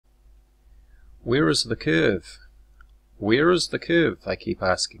Where is the curve? Where is the curve? They keep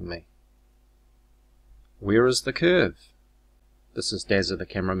asking me. Where is the curve? This is Dazza the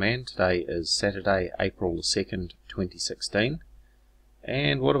cameraman. Today is Saturday, April the 2nd, 2016.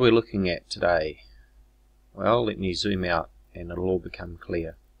 And what are we looking at today? Well, let me zoom out and it'll all become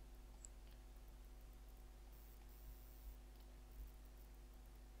clear.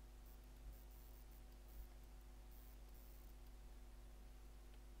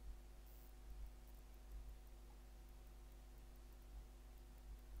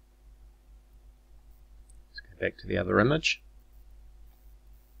 Back to the other image.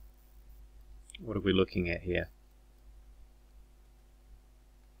 What are we looking at here?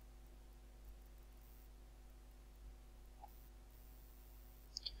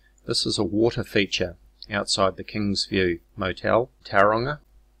 This is a water feature outside the King's View Motel, Tauranga,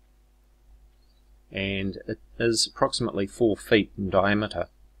 and it is approximately 4 feet in diameter.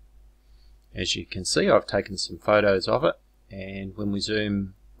 As you can see, I've taken some photos of it, and when we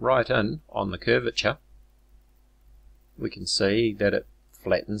zoom right in on the curvature, we can see that it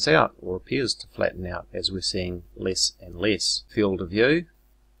flattens out, or appears to flatten out, as we're seeing less and less field of view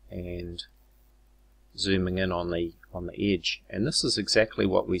and zooming in on the edge. And this is exactly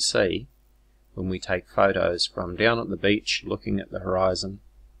what we see when we take photos from down at the beach looking at the horizon,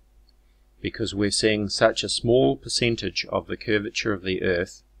 because we're seeing such a small percentage of the curvature of the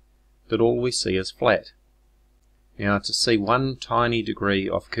Earth that all we see is flat. Now, to see one tiny degree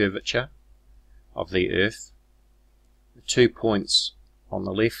of curvature of the Earth, the 2 points on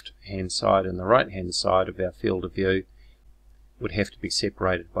the left hand side and the right hand side of our field of view would have to be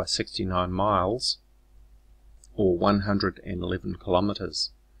separated by 69 miles or 111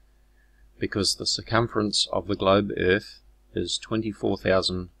 kilometers, because the circumference of the globe Earth is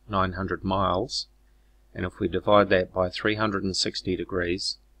 24,900 miles, and if we divide that by 360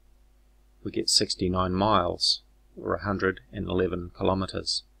 degrees we get 69 miles or 111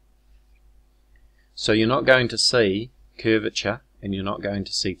 kilometers. So you're not going to see curvature and you're not going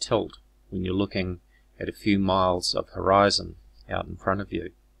to see tilt when you're looking at a few miles of horizon out in front of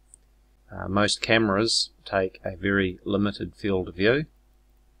you. Most cameras take a very limited field of view,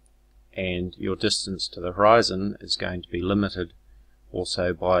 and your distance to the horizon is going to be limited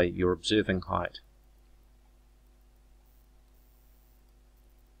also by your observing height.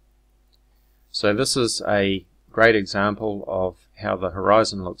 So this is a great example of how the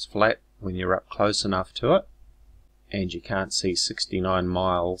horizon looks flat when you're up close enough to it and you can't see 69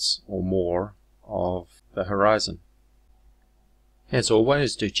 miles or more of the horizon. As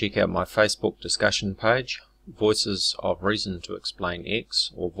always, do check out my Facebook discussion page, Voices of Reason to Explain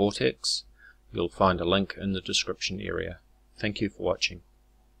X, or VORTEX. You'll find a link in the description area. Thank you for watching.